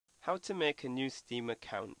How to make a new Steam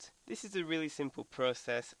account. This is a really simple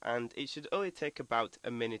process and it should only take about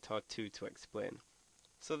a minute or two to explain.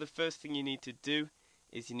 So the first thing you need to do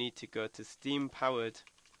is you need to go to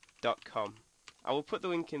steampowered.com. I will put the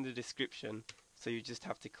link in the description, so you just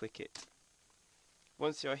have to click it.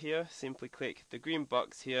 Once you're here, simply click the green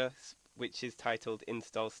box here which is titled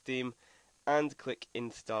Install Steam and click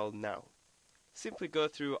Install Now. Simply go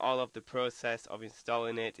through all of the process of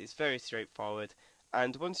installing it. It's very straightforward,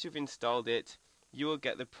 and once you've installed it you will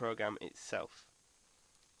get the program itself.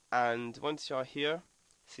 And once you're here,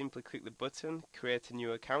 simply click the button Create a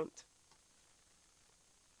New Account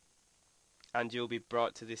and you'll be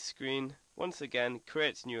brought to this screen. Once again,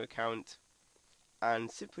 create a new account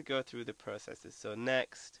and simply go through the processes. So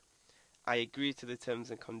next, I agree to the terms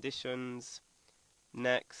and conditions.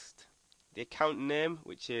 Next, the account name,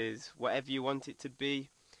 which is whatever you want it to be.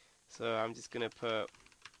 So I'm just going to put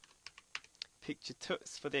Picture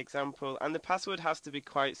Tuts for the example, and the password has to be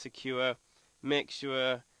quite secure. Make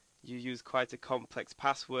sure you use quite a complex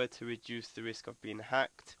password to reduce the risk of being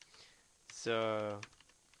hacked. So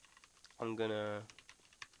I'm gonna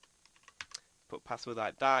put password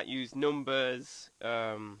like that. Use numbers,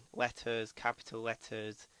 letters, capital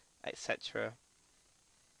letters, etc.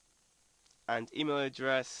 And email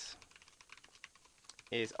address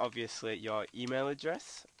is obviously your email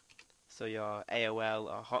address, so your AOL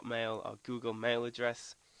or Hotmail or Google mail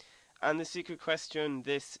address. And the secret question,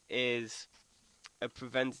 this is a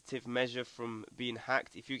preventative measure from being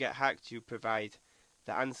hacked. If you get hacked, you provide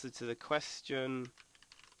the answer to the question.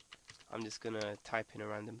 I'm just gonna type in a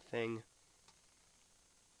random thing,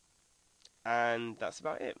 and that's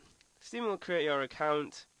about it. Steam will create your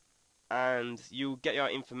account and you'll get your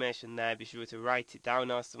information there. Be sure to write it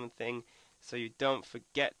down or something so you don't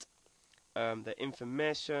forget the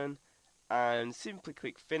information, and simply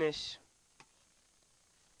click finish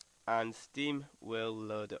and Steam will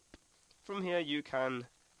load up. From here you can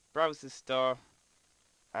browse the store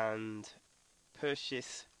and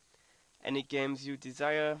purchase any games you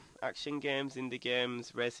desire, action games, indie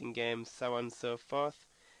games, racing games, so on and so forth.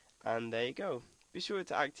 And there you go. Be sure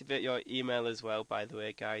to activate your email as well, by the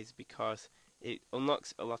way guys, because it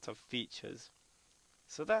unlocks a lot of features.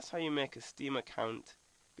 So that's how you make a Steam account.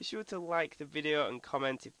 Be sure to like the video and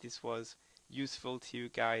comment if this was useful to you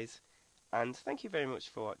guys, and thank you very much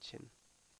for watching.